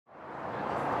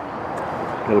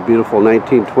Got a beautiful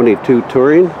 1922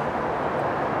 Touring.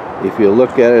 If you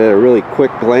look at it at a really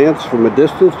quick glance from a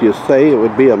distance, you say it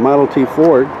would be a Model T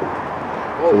Ford.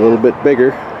 It's a little bit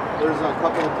bigger. There's a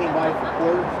couple that came by for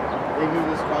Ford. They knew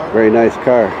this car. Very nice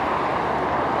car.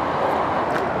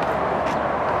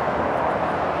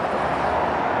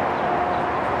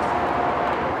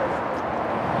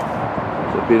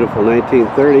 It's a beautiful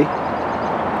 1930.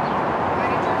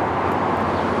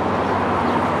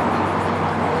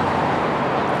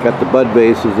 Got the bud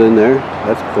vases in there.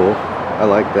 That's cool. I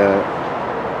like that.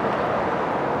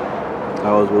 I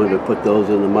always wanted to put those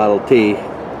in the Model T.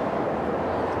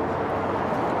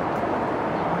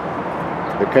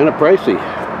 They're kind of pricey.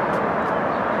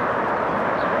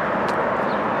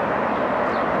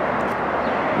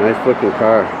 Nice looking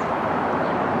car.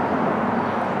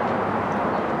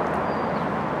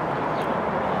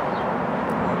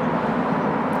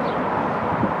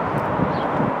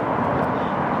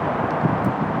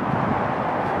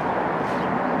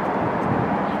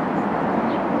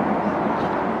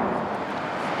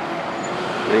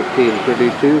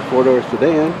 $1932 four-door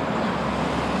sedan.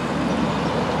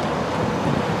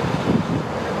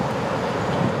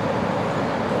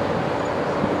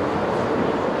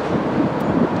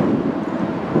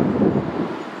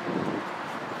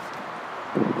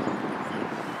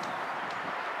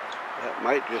 That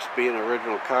might just be an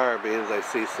original car, being as I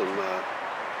see some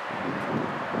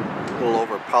little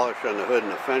over polish on the hood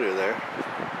and the fender there.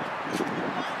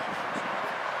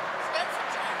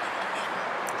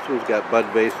 This one's got bud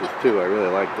vases too. I really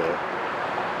like that.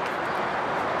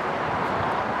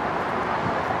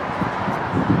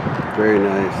 Very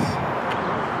nice.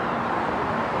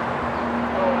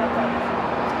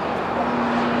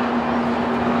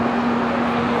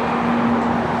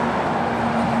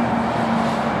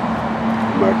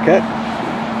 Marquette.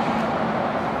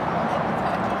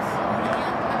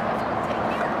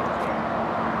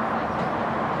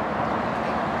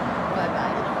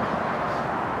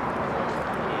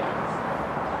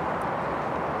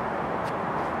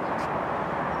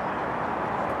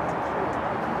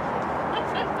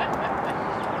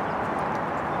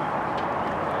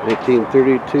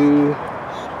 $1932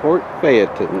 Sport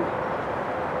Phaeton.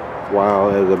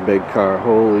 Wow, that's a big car.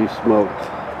 Holy smokes.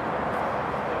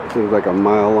 Seems like a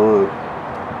mile long.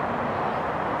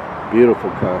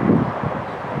 Beautiful car.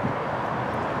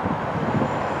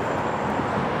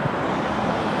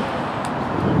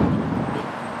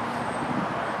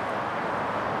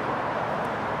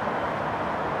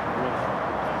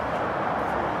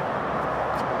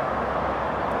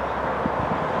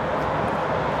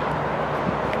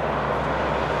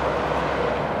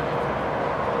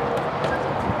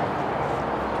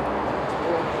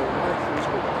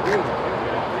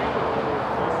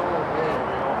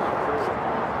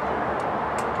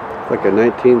 Like a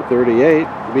 1938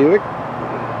 Buick.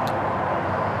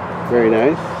 Very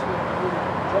nice.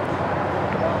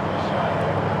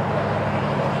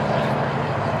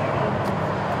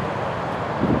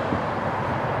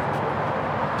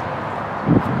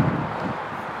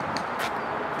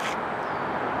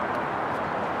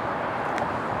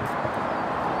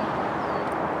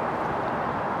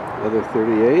 Another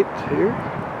 38 here.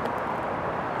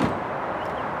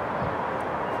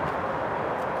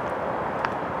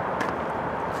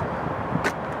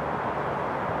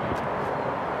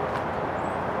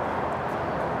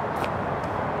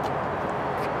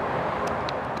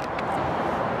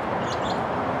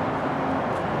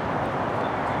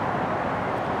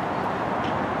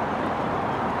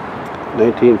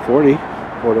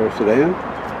 $1940 four-door sedan.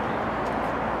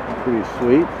 Pretty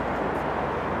sweet.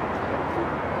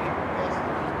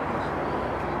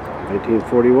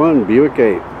 1941 Buick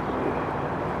 8.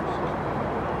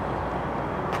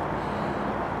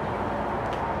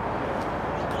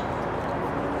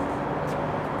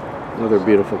 Another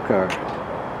beautiful car.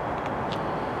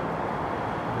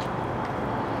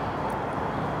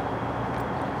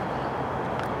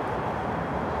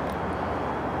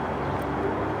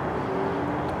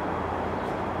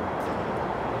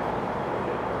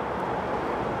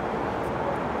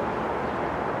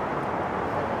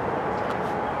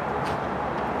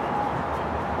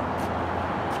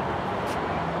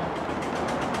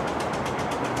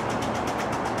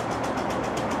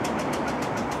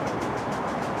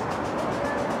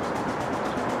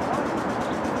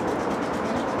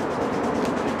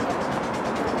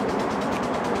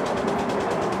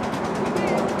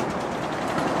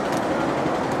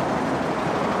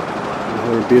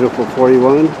 Another beautiful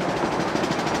 41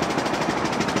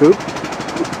 coupe.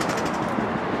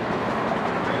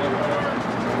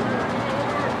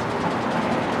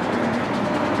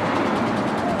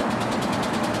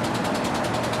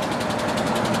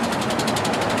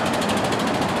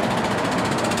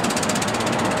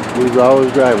 Who's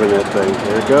always driving that thing?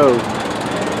 There it goes.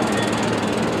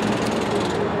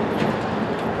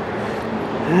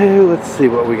 Hey, let's see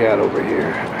what we got over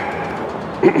here.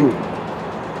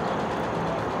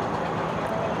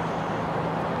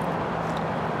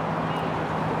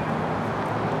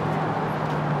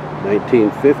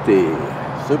 1950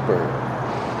 Super.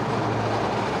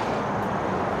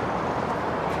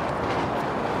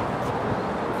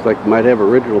 Looks like might have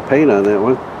original paint on that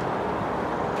one.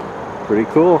 Pretty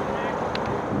cool.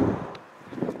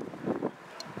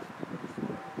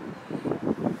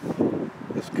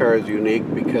 This car is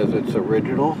unique because it's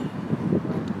original.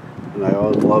 And I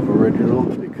always love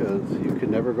originals because you can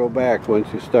never go back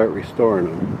once you start restoring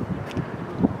them.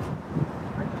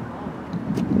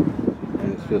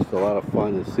 And it's just a lot of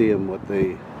fun to see them what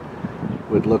they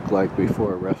would look like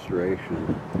before a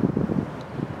restoration.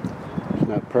 It's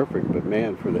not perfect, but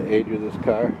man, for the age of this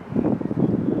car,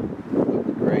 it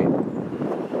looks great.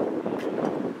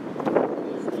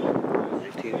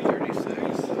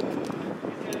 1936.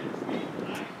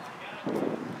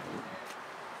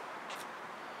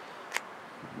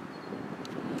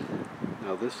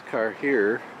 Now this car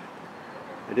here,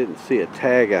 I didn't see a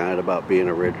tag on it about being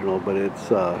original, but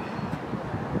it's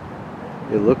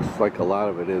it looks like a lot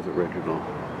of it is original.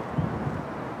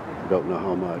 Don't know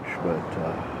how much, but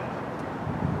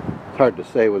it's hard to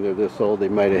say when they're this old. They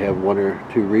might have one or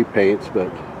two repaints,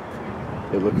 but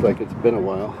it looks like it's been a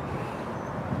while.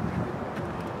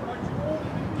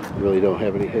 Really don't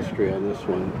have any history on this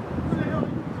one.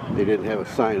 They didn't have a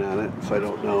sign on it, so I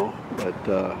don't know, but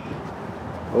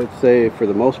I would say for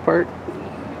the most part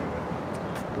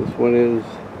this one is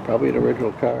probably an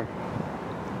original car,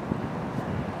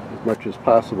 as much as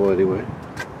possible anyway.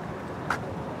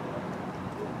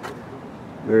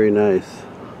 Very nice,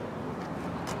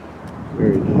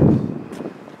 very nice.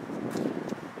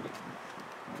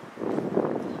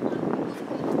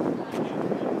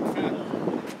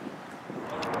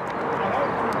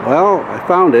 Well, I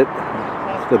found it.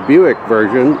 It's the Buick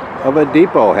version of a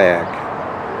depot hack.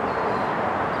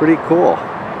 Pretty cool.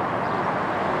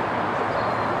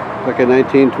 Like a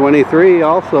 1923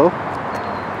 also.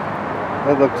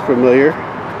 That looks familiar.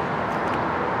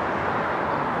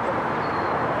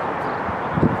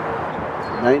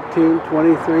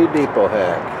 '23 depot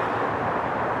hack.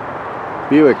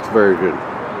 Buick's version.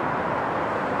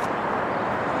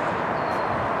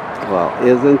 Well,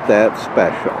 isn't that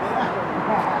special?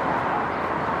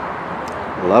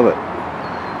 Love it.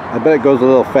 I bet it goes a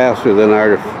little faster than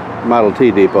our Model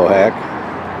T depot hack,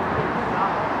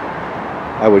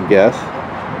 I would guess.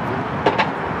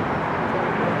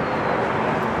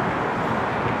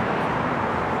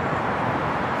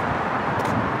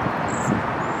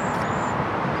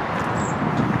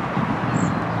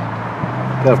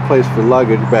 Got a place for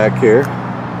luggage back here.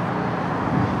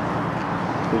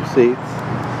 Some seats.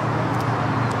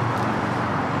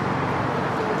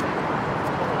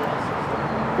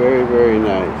 Very, very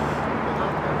nice.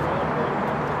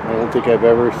 I don't think I've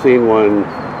ever seen one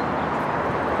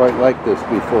quite like this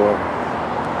before.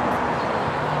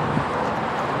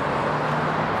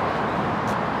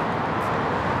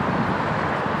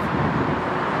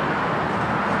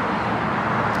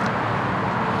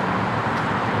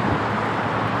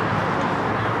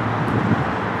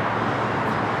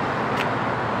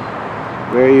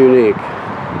 Very unique.